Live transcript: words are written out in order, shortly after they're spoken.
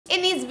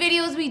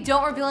videos, we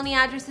don't reveal any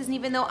addresses, and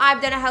even though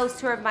I've done a house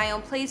tour of my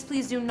own place,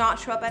 please do not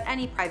show up at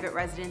any private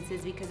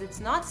residences because it's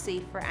not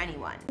safe for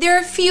anyone. There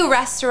are few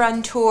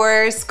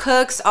restaurateurs,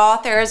 cooks,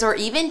 authors, or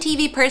even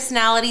TV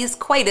personalities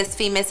quite as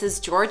famous as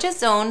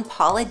Georgia's own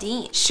Paula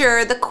Deen.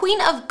 Sure, the queen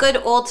of good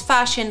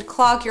old-fashioned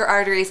clog your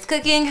arteries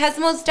cooking has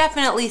most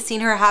definitely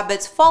seen her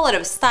habits fall out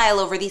of style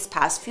over these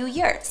past few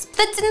years.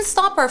 That didn't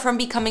stop her from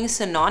becoming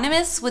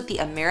synonymous with the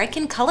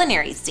American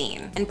culinary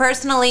scene. And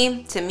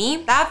personally, to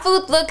me, that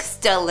food looks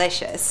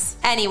delicious.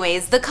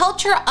 Anyways, the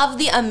culture of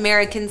the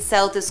American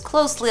South is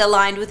closely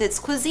aligned with its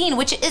cuisine,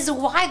 which is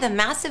why the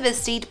massive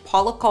estate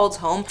Paula called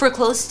home for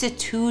close to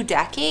 2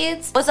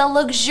 decades was a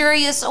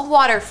luxurious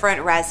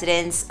waterfront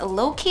residence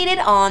located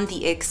on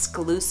the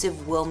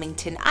exclusive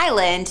Wilmington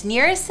Island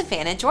near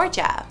Savannah,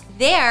 Georgia.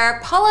 There,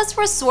 Paula's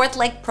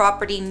resort-like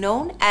property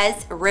known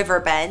as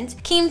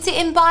Riverbend came to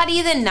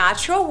embody the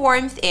natural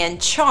warmth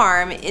and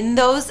charm in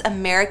those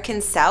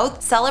American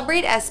South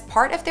celebrate as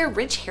part of their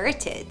rich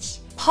heritage.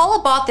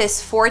 Paula bought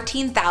this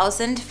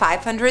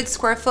 14,500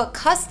 square foot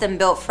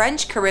custom-built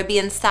French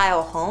Caribbean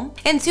style home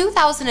in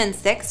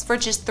 2006 for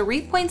just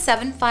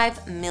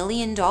 $3.75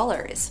 million.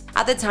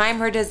 At the time,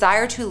 her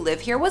desire to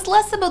live here was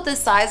less about the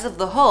size of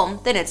the home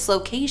than its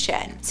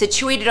location.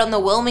 Situated on the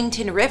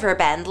Wilmington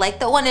Riverbend, like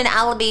the one in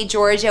Albany,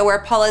 Georgia, where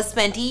Paula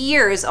spent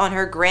years on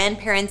her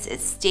grandparents'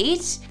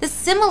 estate, the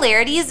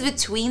similarities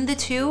between the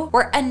two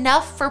were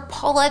enough for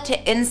Paula to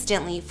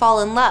instantly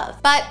fall in love.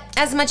 But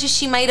as much as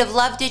she might have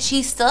loved it,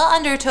 she still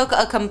undertook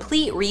a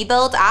complete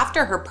rebuild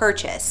after her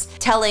purchase,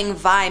 telling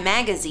Vi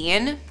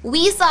magazine,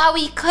 "We saw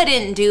we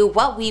couldn't do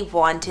what we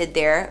wanted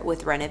there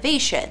with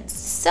renovations,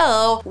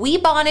 so we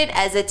bought it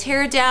as a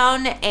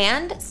teardown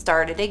and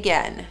started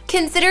again."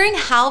 Considering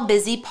how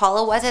busy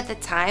Paula was at the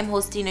time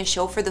hosting a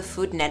show for the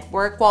Food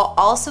Network while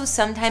also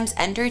sometimes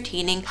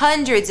entertaining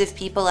hundreds of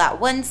people at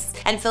once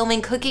and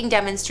filming cooking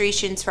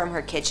demonstrations from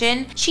her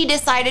kitchen, she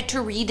decided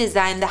to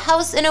redesign the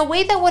house in a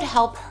way that would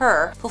help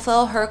her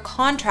fulfill her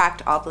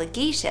contract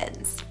obligations.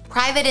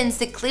 Private and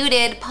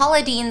secluded,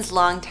 Paula Deen's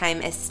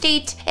longtime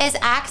estate is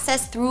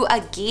accessed through a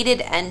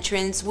gated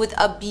entrance with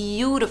a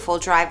beautiful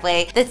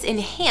driveway that's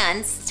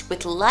enhanced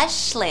with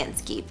lush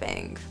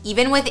landscaping.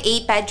 Even with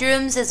 8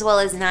 bedrooms as well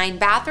as 9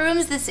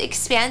 bathrooms, this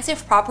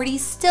expansive property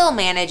still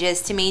manages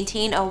to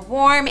maintain a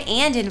warm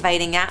and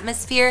inviting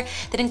atmosphere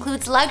that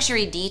includes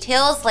luxury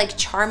details like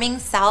charming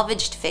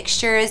salvaged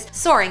fixtures,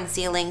 soaring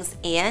ceilings,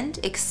 and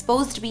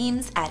exposed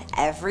beams at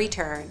every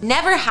turn.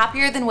 Never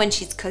happier than when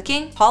she's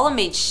cooking, Paula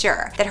made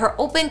sure that her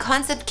open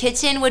concept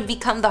kitchen would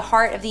become the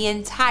heart of the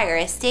entire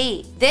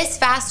estate. This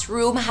vast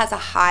room has a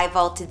high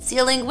vaulted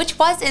ceiling, which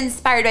was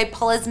inspired by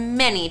Paula's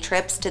many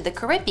trips to the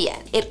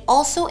Caribbean. It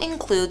also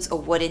includes a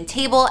wooden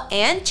table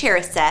and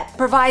chair set,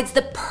 provides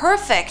the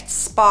perfect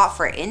spot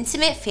for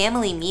intimate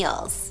family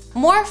meals.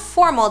 More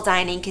formal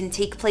dining can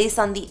take place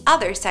on the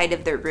other side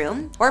of the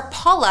room, where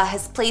Paula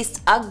has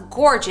placed a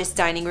gorgeous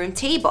dining room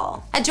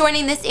table.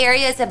 Adjoining this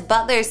area is a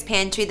butler's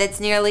pantry that's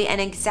nearly an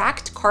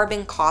exact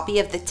carbon copy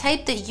of the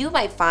type that you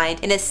might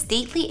find in a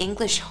stately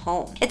English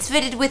home. It's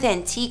fitted with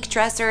antique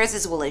dressers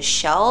as well as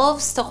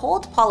shelves to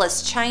hold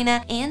Paula's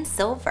china and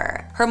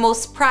silver. Her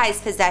most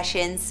prized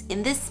possessions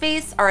in this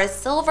space are a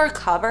silver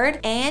cupboard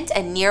and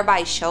a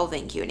nearby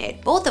shelving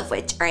unit, both of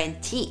which are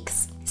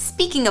antiques.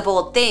 Speaking of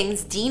old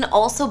things, Deen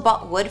also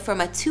bought wood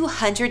from a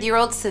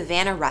 200-year-old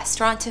Savannah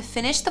restaurant to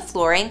finish the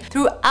flooring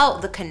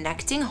throughout the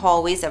connecting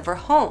hallways of her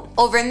home.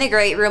 Over in the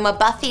great room, a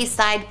buffet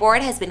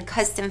sideboard has been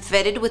custom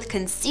fitted with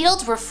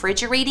concealed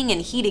refrigerating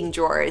and heating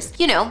drawers.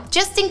 You know,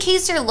 just in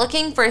case you're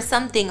looking for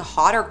something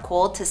hot or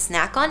cold to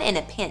snack on in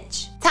a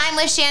pinch.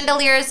 Timeless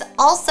chandeliers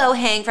also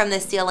hang from the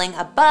ceiling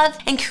above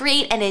and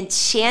create an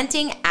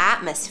enchanting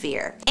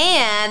atmosphere.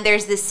 And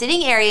there's the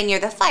sitting area near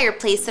the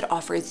fireplace that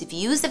offers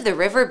views of the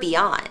river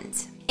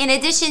beyond. In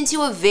addition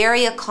to a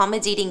very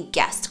accommodating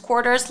guest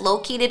quarters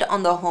located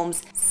on the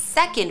home's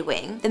second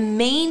wing, the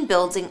main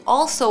building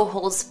also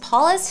holds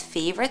Paula's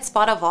favorite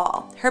spot of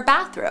all, her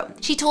bathroom.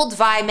 She told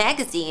Vi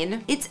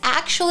magazine, "It's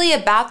actually a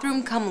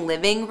bathroom come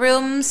living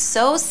room,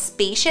 so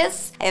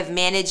spacious. I have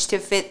managed to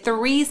fit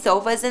 3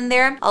 sofas in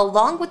there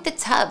along with the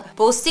tub,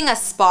 boasting a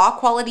spa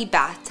quality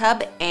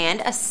bathtub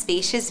and a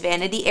spacious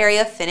vanity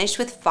area finished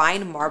with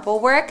fine marble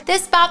work.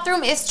 This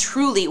bathroom is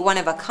truly one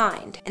of a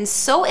kind, and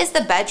so is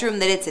the bedroom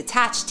that it's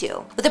attached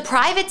to. With a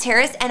private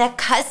terrace and a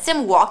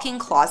custom walk-in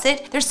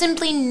closet, there's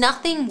simply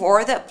nothing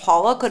more that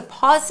Paula could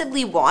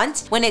possibly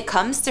want when it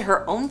comes to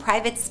her own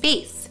private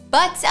space."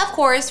 But of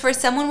course, for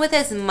someone with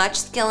as much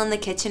skill in the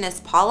kitchen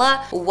as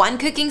Paula, one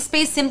cooking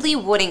space simply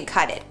wouldn't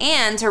cut it.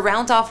 And to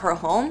round off her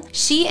home,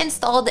 she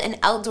installed an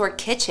outdoor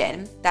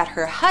kitchen that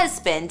her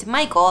husband,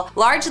 Michael,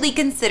 largely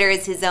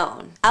considers his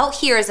own. Out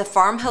here is a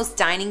farmhouse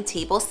dining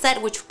table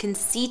set which can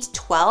seat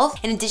 12,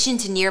 in addition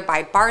to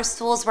nearby bar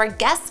stools where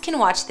guests can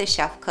watch the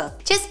chef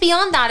cook. Just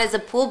beyond that is a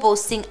pool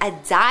boasting a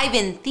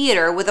dive-in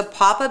theater with a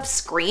pop-up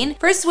screen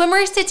for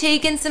swimmers to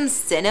take in some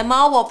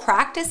cinema while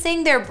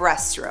practicing their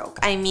breaststroke.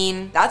 I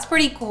mean, that's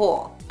pretty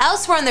cool.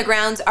 Elsewhere on the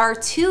grounds are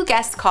 2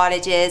 guest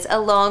cottages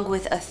along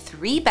with a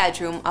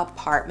 3-bedroom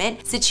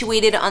apartment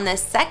situated on the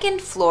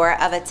 2nd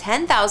floor of a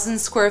 10,000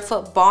 square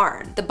foot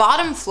barn. The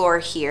bottom floor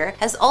here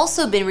has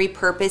also been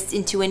repurposed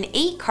into an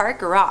 8-car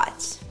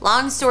garage.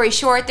 Long story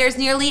short, there's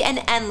nearly an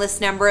endless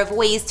number of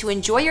ways to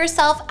enjoy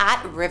yourself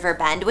at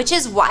Riverbend, which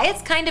is why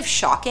it's kind of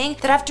shocking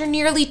that after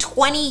nearly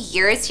 20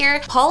 years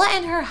here, Paula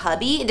and her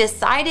hubby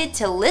decided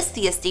to list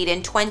the estate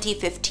in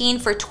 2015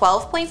 for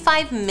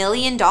 $12.5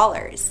 million.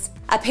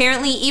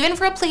 Apparently, even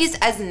for a place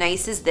as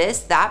nice as this,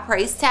 that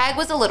price tag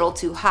was a little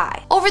too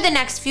high. Over the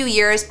next few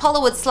years,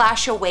 Paula would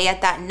slash away at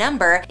that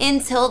number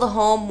until the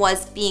home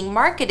was being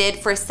marketed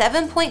for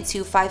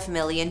 $7.25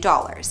 million.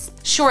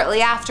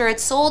 Shortly after it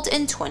sold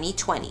in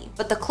 2020,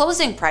 but the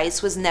closing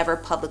price was never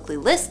publicly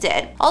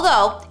listed,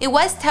 although it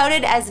was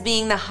touted as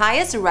being the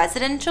highest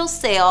residential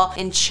sale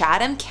in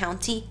Chatham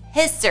County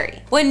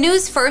history. When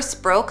news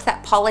first broke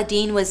that Paula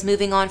Deen was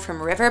moving on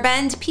from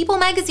Riverbend, People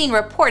magazine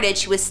reported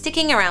she was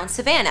sticking around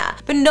Savannah,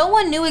 but no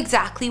one knew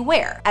exactly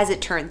where. As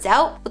it turns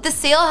out, with the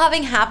sale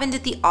having happened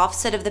at the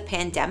offset of the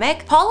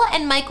pandemic, Paula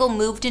and Michael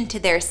moved into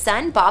their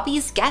son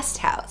Bobby's guest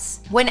house.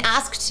 When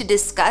asked to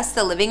discuss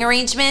the living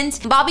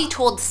arrangement, Bobby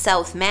told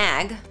South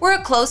Mag, "We're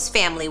a close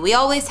family, we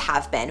always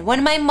have been.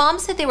 When my mom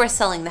said they were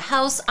selling the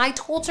house, I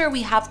told her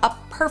we have a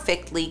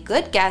perfectly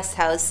good guest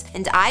house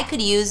and I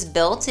could use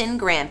built-in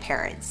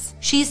grandparents.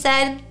 She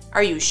said,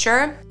 'Are you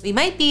sure? We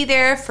might be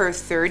there for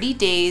 30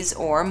 days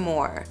or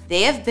more.'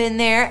 They have been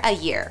there a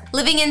year."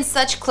 Living in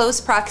such close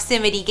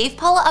proximity gave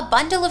Paula a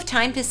bundle of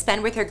time to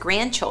spend with her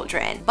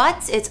grandchildren,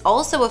 but it's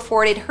also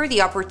afforded her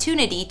the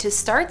opportunity to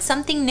start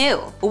something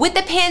new. With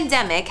the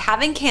pandemic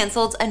having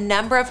canceled a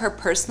number of her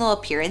personal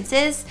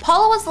appearances,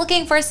 Paula was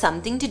looking for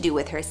something to do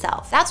with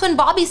herself. That's when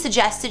Bobby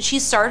suggested she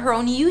start her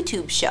own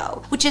YouTube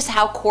show, which is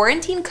how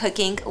Quarantine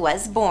Cooking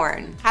was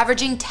born.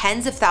 Averaging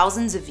tens of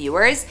thousands of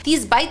viewers,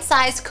 these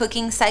bite-sized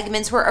cooking segments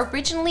were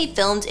originally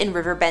filmed in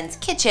Riverbend's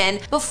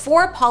kitchen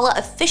before Paula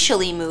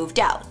officially moved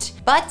out.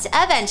 But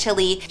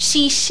eventually,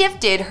 she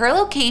shifted her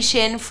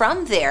location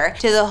from there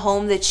to the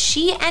home that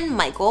she and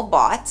Michael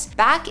bought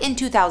back in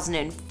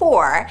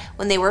 2004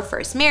 when they were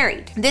first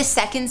married. This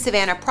second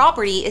Savannah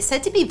property is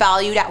said to be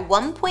valued at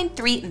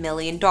 $1.3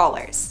 million.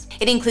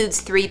 It includes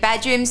 3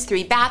 bedrooms,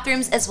 3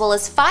 bathrooms, as well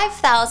as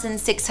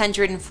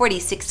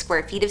 5,646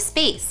 square feet of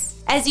space.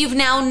 As you've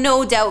now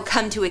no doubt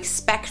come to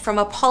expect from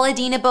a Paula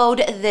Deen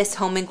abode, this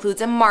home includes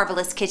a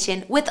marvelous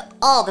kitchen with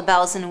all the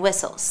bells and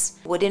whistles.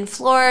 Wooden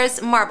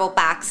floors, marble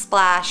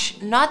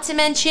backsplash, not to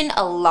mention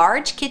a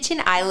large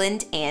kitchen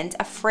island and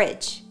a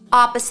fridge.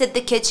 Opposite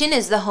the kitchen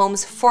is the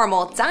home's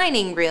formal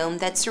dining room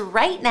that's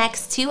right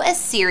next to a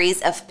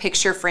series of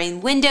picture-frame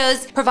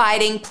windows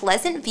providing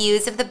pleasant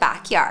views of the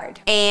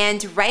backyard.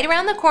 And right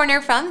around the corner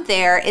from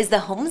there is the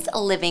home's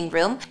living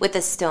room with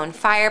a stone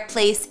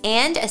fireplace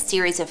and a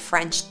series of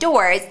French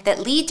doors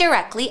that lead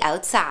directly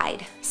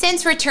outside.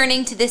 Since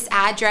returning to this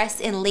address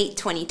in late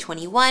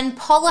 2021,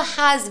 Paula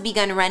has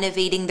begun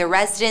renovating the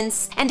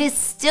residence and is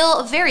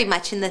still very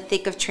much in the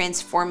thick of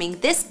transforming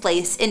this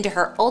place into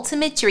her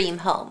ultimate dream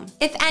home.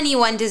 If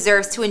anyone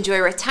deserves to enjoy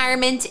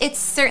retirement, it's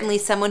certainly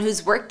someone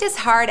who's worked as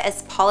hard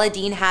as Paula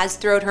Deen has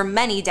throughout her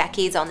many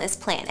decades on this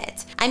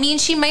planet. I mean,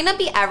 she might not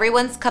be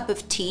everyone's cup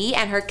of tea,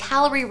 and her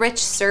calorie-rich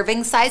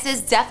serving sizes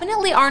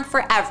definitely aren't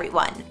for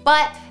everyone,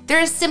 but there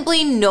is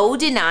simply no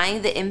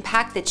denying the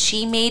impact that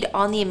she made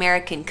on the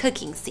American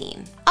cooking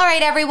scene.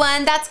 Alright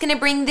everyone, that's gonna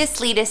bring this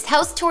latest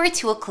house tour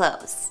to a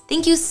close.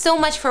 Thank you so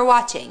much for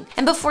watching,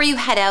 and before you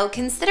head out,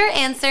 consider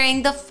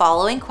answering the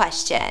following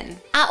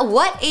question. At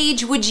what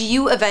age would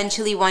you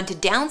eventually want to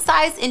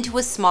downsize into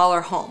a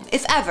smaller home,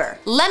 if ever?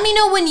 Let me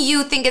know when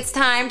you think it's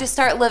time to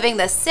start living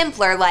the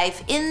simpler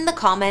life in the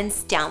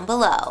comments down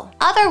below.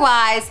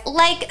 Otherwise,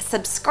 like,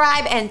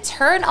 subscribe, and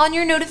turn on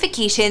your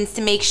notifications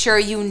to make sure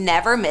you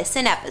never miss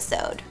an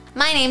episode.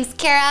 My name's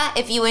Kara.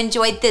 If you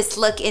enjoyed this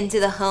look into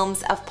the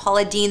homes of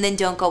Paula Deen, then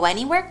don't go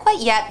anywhere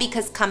quite yet,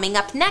 because coming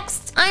up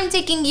next, I'm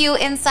taking you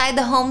inside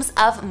the homes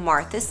of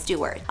Martha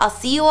Stewart. I'll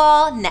see you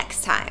all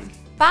next time.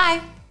 Bye!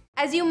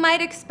 As you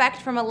might expect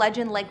from a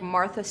legend like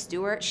Martha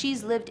Stewart,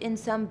 she's lived in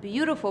some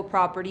beautiful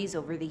properties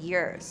over the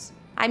years.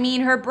 I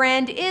mean, her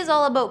brand is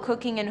all about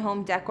cooking and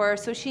home decor,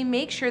 so she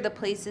makes sure the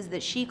places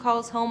that she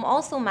calls home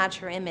also match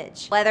her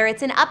image. Whether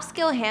it's an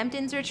upscale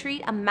Hamptons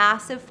retreat, a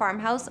massive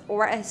farmhouse,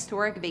 or a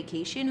historic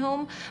vacation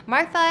home,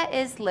 Martha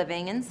is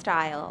living in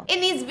style. In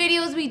these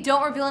videos, we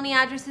don't reveal any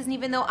addresses, and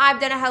even though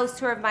I've done a house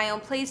tour of my own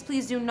place,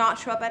 please do not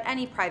show up at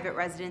any private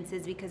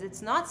residences because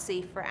it's not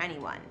safe for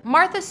anyone.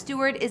 Martha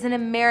Stewart is an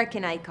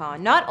American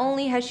icon. Not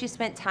only has she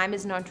spent time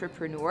as an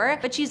entrepreneur,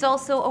 but she's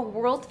also a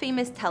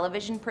world-famous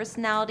television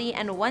personality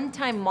and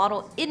one-time longtime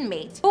model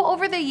inmate, who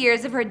over the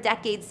years of her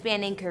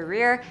decade-spanning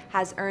career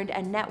has earned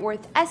a net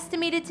worth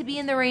estimated to be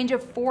in the range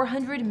of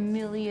 $400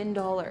 million.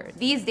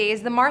 These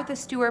days, the Martha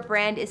Stewart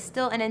brand is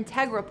still an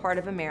integral part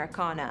of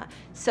Americana.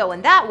 So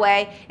in that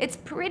way, it's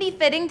pretty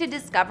fitting to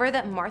discover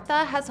that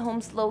Martha has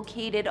homes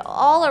located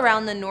all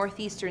around the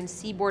northeastern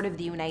seaboard of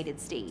the United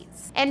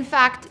States. In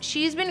fact,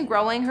 she's been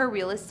growing her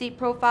real estate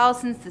profile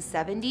since the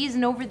 70s,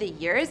 and over the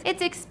years,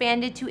 it's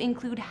expanded to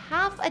include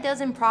half a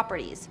dozen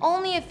properties,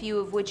 only a few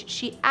of which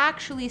she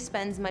actually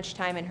spends much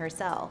time in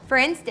herself. For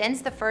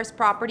instance, the first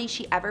property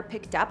she ever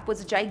picked up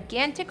was a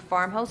gigantic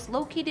farmhouse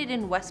located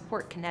in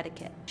Westport,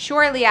 Connecticut.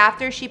 Shortly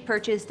after, she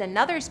purchased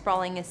another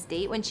sprawling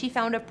estate when she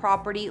found a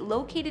property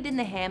located in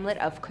the hamlet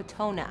of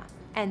Katona.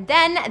 And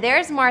then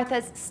there's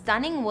Martha's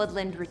stunning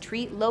woodland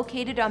retreat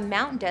located on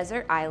Mount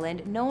Desert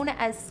Island known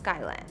as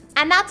Skylands.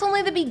 And that's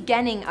only the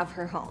beginning of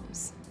her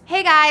homes.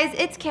 Hey guys,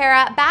 it's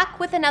Kara, back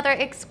with another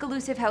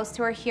exclusive house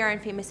tour here on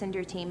Famous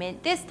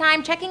Entertainment, this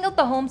time checking out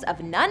the homes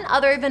of none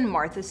other than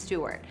Martha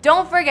Stewart.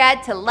 Don't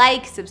forget to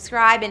like,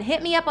 subscribe, and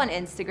hit me up on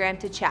Instagram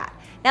to chat.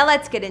 Now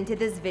let's get into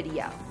this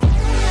video.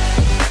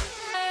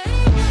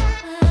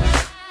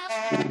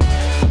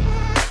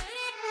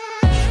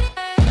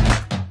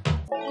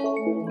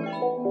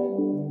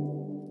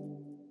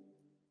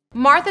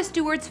 Martha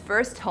Stewart's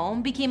first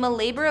home became a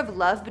labor of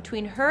love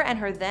between her and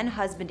her then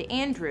husband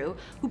Andrew,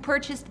 who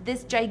purchased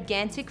this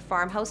gigantic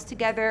farmhouse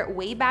together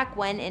way back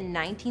when in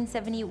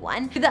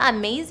 1971 for the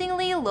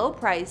amazingly low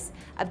price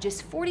of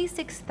just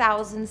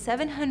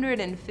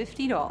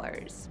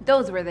 $46,750.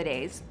 Those were the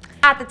days.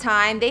 At the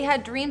time, they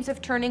had dreams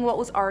of turning what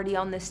was already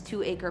on this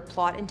 2-acre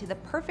plot into the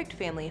perfect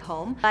family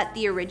home, but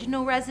the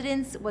original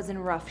residence was in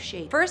rough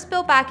shape. First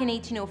built back in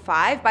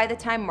 1805, by the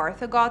time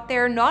Martha got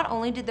there, not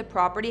only did the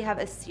property have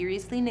a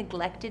seriously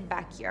neglected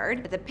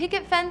backyard, but the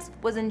picket fence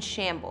was in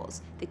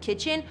shambles. The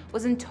kitchen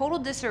was in total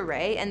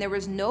disarray, and there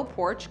was no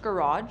porch,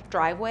 garage,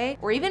 driveway,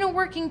 or even a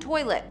working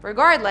toilet.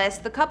 Regardless,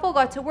 the couple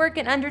got to work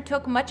and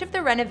undertook much of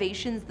the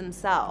renovations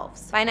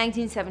themselves. By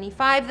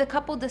 1975, the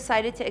couple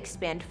decided to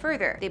expand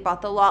further. They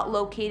bought the lot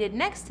located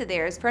next to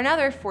theirs for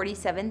another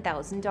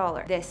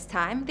 $47,000. This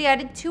time, they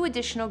added 2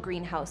 additional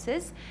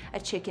greenhouses, a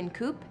chicken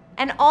coop,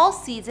 an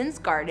all-seasons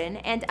garden,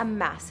 and a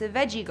massive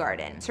veggie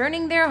garden,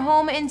 turning their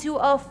home into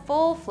a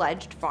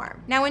full-fledged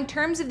farm. Now, in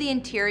terms of the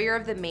interior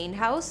of the main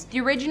house,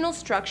 the original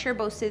structure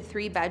boasted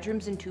 3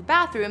 bedrooms and 2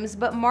 bathrooms,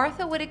 but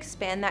Martha would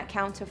expand that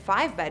count to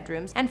 5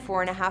 bedrooms and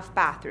 4.5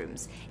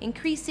 bathrooms,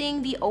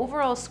 increasing the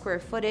overall square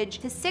footage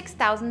to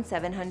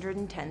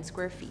 6,710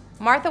 square feet.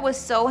 Martha was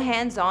so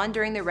hands-on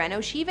during the reno,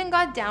 she even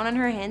got down on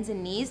her hands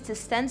and knees to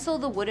stencil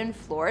the wooden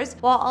floors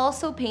while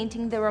also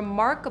painting the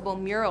remarkable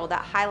mural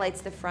that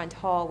highlights the front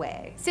hallway.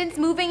 Since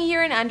moving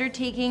here and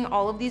undertaking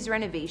all of these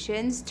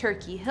renovations,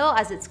 Turkey Hill,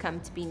 as it's come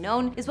to be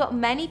known, is what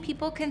many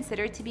people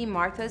consider to be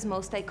Martha's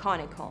most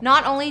iconic home.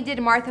 Not only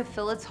did Martha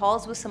fill its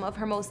halls with some of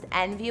her most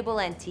enviable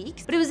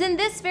antiques, but it was in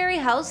this very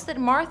house that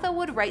Martha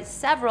would write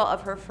several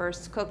of her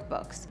first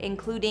cookbooks,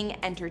 including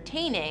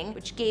Entertaining,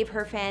 which gave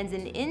her fans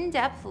an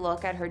in-depth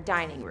look at her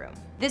dining room.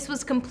 This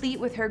was complete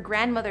with her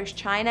grandmother's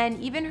china and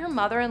even her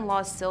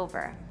mother-in-law's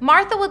silver.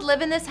 Martha would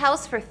live in this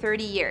house for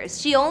 30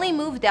 years. She only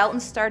moved out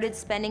and started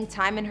spending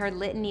time in her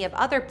litany of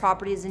other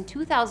properties in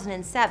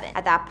 2007.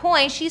 At that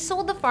point, she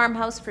sold the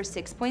farmhouse for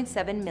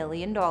 $6.7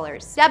 million.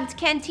 Dubbed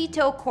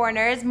Cantito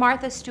Corners,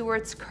 Martha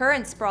Stewart's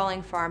current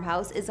sprawling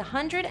farmhouse is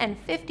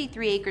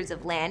 153 acres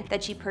of land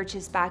that she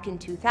purchased back in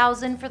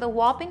 2000 for the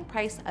whopping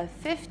price of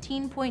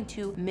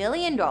 $15.2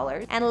 million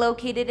and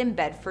located in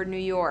Bedford, New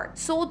York.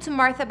 Sold to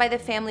Martha by the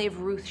family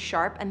of Ruth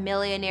Sharp, a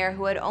millionaire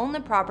who had owned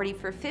the property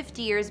for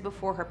 50 years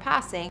before her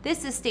passing,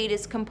 this estate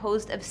is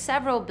composed of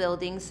several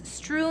buildings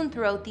strewn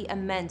throughout the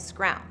immense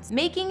grounds,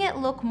 making it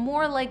look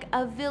more like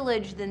a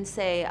village than,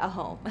 say, a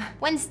home.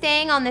 When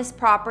staying on this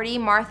property,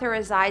 Martha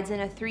resides in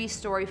a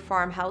 3-story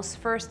farmhouse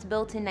first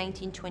built in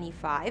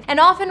 1925 and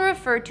often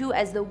referred to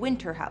as the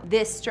Winter House.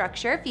 This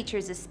structure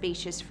features a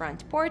spacious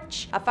front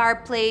porch, a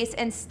fireplace,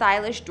 and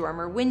stylish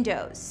dormer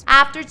windows.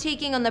 After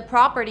taking on the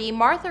property,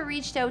 Martha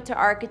reached out to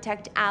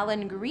architect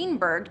Alan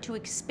Greenberg to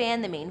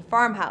expand the main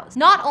farmhouse.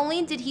 Not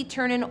only did he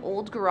turn an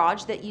old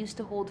garage that used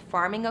to hold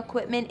farming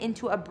equipment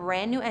into a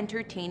brand new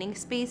entertaining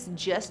space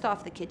just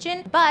off the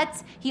kitchen,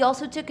 but he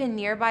also took a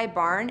nearby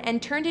barn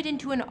and turned it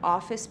into an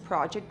office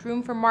project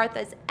room for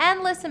Martha's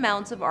endless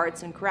amounts of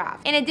arts and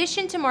crafts. In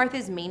addition to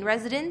Martha's main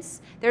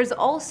residence, there's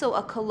also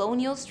a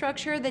colonial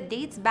structure that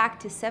dates back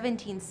to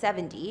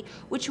 1770,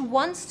 which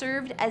once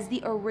served as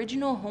the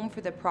original home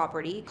for the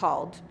property,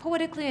 called,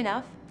 poetically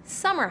enough,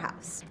 Summer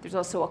House. There's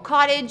also a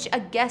cottage, a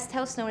guest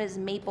house known as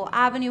Maple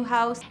Avenue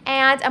House,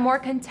 and a more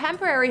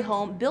contemporary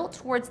home built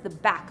towards the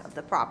back of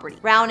the property.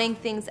 Rounding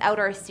things out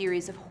are a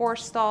series of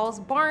horse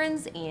stalls,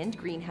 barns, and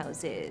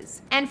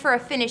greenhouses. And for a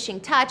finishing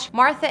touch,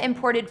 Martha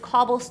imported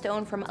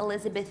cobblestone from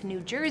Elizabeth,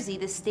 New Jersey,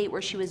 the state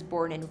where she was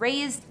born and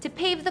raised, to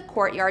pave the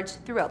courtyards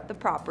throughout the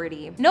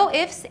property. No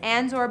ifs,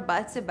 ands, or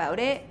buts about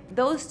it.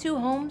 Those 2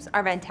 homes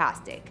are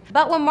fantastic.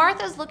 But when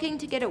Martha's looking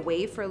to get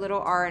away for a little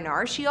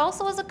R&R, she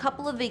also has a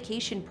couple of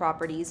vacation vacation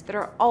properties that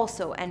are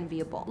also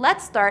enviable.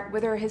 Let's start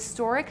with her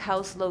historic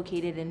house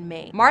located in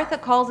Maine. Martha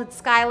calls it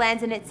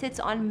Skylands, and it sits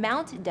on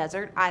Mount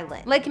Desert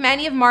Island. Like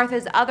many of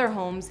Martha's other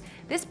homes,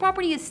 this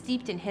property is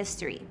steeped in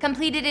history.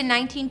 Completed in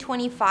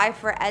 1925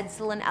 for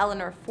Edsel and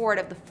Eleanor Ford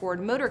of the Ford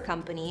Motor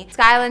Company,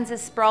 Skylands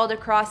is sprawled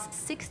across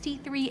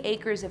 63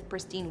 acres of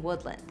pristine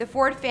woodland. The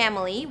Ford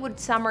family would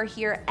summer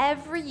here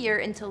every year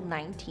until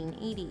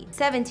 1980.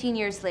 17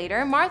 years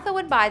later, Martha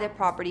would buy the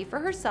property for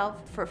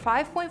herself for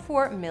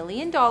 $5.4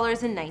 million in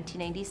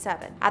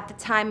 1997. At the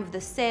time of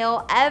the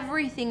sale,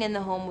 everything in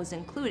the home was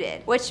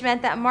included, which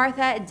meant that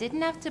Martha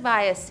didn't have to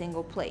buy a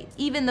single plate,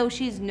 even though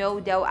she's no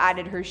doubt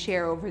added her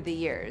share over the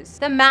years.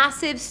 The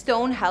massive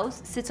stone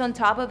house sits on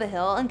top of a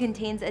hill and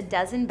contains a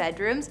dozen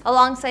bedrooms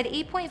alongside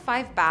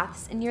 8.5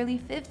 baths and nearly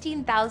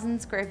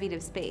 15,000 square feet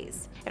of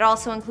space. It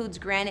also includes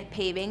granite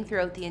paving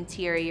throughout the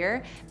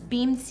interior,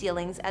 beamed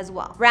ceilings as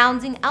well.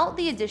 Rounding out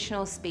the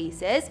additional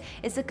spaces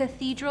is a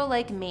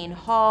cathedral-like main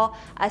hall,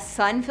 a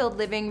sun-filled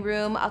living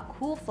room, a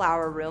cool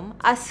flower room,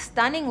 a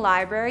stunning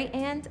library,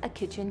 and a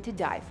kitchen to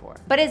die for.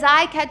 But as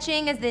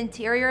eye-catching as the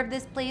interior of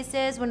this place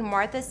is, when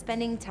Martha's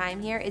spending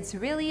time here, it's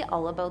really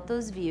all about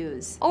those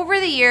views. Over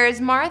the years,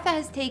 Martha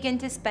has taken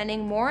to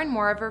spending more and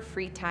more of her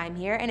free time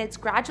here, and it's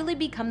gradually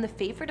become the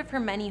favorite of her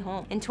many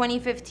homes. In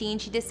 2015,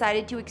 she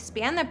decided to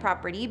expand the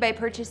property by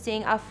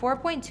purchasing a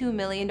 $4.2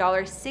 million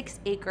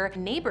 6-acre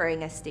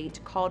neighboring estate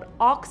called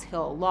Ox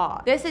Hill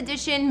Lodge. This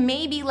addition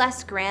may be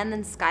less grand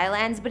than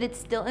Skylands, but it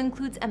still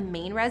includes a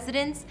main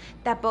residence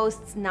that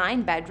boasts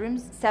 9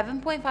 bedrooms,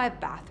 7.5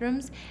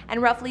 bathrooms,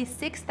 and roughly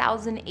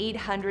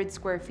 6,800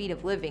 square feet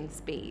of living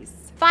space.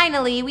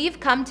 Finally, we've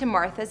come to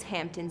Martha's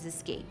Hamptons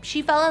escape.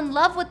 She fell in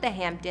love with the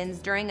Hamptons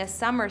during a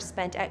summer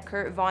spent at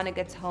Kurt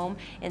Vonnegut's home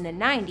in the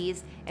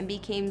 90s and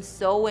became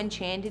so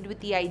enchanted with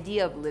the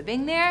idea of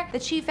living there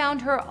that she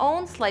found her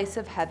own slice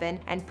of heaven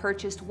and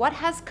purchased what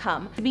has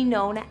come to be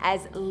known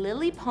as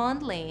Lily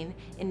Pond Lane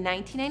in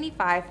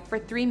 1995 for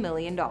 $3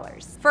 million.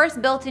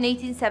 First built in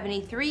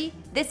 1873,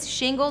 this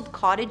shingled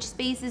cottage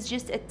space is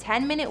just a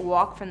 10-minute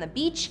walk from the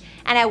beach,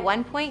 and at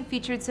one point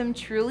featured some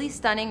truly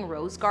stunning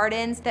rose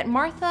gardens that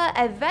Martha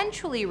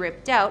eventually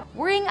ripped out,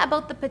 worrying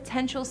about the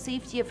potential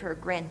safety of her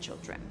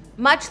grandchildren.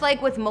 Much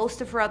like with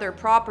most of her other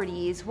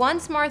properties,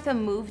 once Martha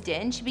moved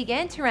in, she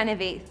began to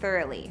renovate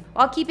thoroughly.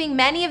 While keeping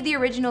many of the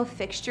original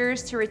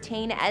fixtures to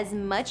retain as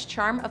much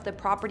charm of the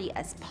property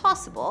as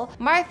possible,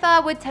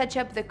 Martha would touch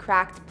up the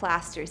cracked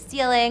plaster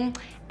ceiling,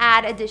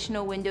 add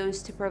additional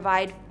windows to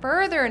provide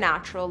further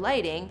natural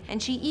lighting,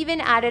 and she even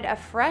added a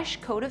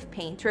fresh coat of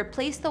paint to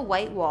replace the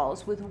white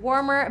walls with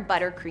warmer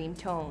buttercream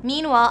tones.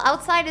 Meanwhile,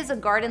 outside is a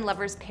garden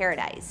lover's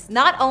paradise.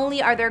 Not only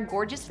are there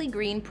gorgeously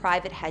green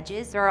private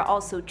hedges, there are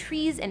also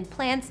trees and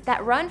plants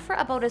that run for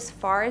about as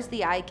far as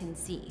the eye can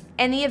see.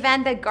 In the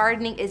event that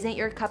gardening isn't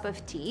your cup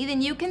of tea,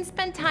 then you can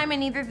spend time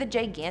in either the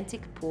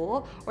gigantic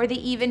pool or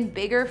the even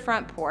bigger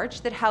front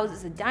porch that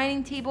houses a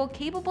dining table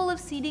capable of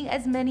seating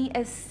as many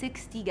as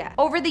 60 guests.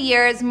 Over the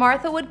years,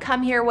 Martha would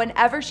come here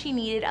whenever she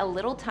needed a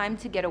little time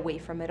to get away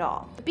from it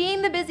all.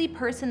 Being the busy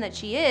person that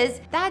she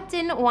is, that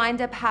didn't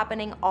wind up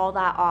happening all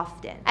that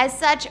often. As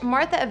such,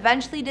 Martha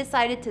eventually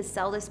decided to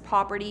sell this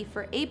property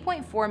for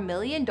 $8.4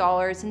 million in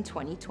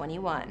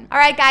 2021.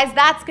 Alright guys,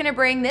 that's gonna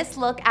bring this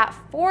look at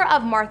 4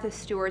 of Martha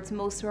Stewart's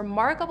most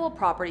remarkable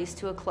properties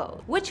to a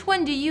close. Which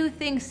one do you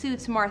think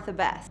suits Martha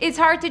best? It's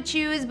hard to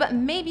choose, but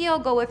maybe I'll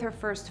go with her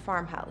first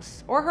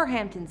farmhouse or her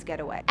Hamptons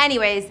getaway.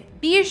 Anyways,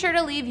 be sure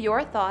to leave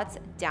your thoughts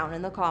down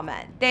in the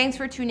comment. Thanks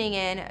for tuning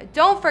in.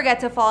 Don't forget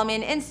to follow me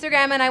on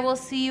Instagram, and I will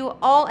see you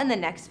all in the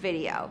next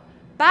video.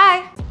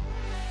 Bye!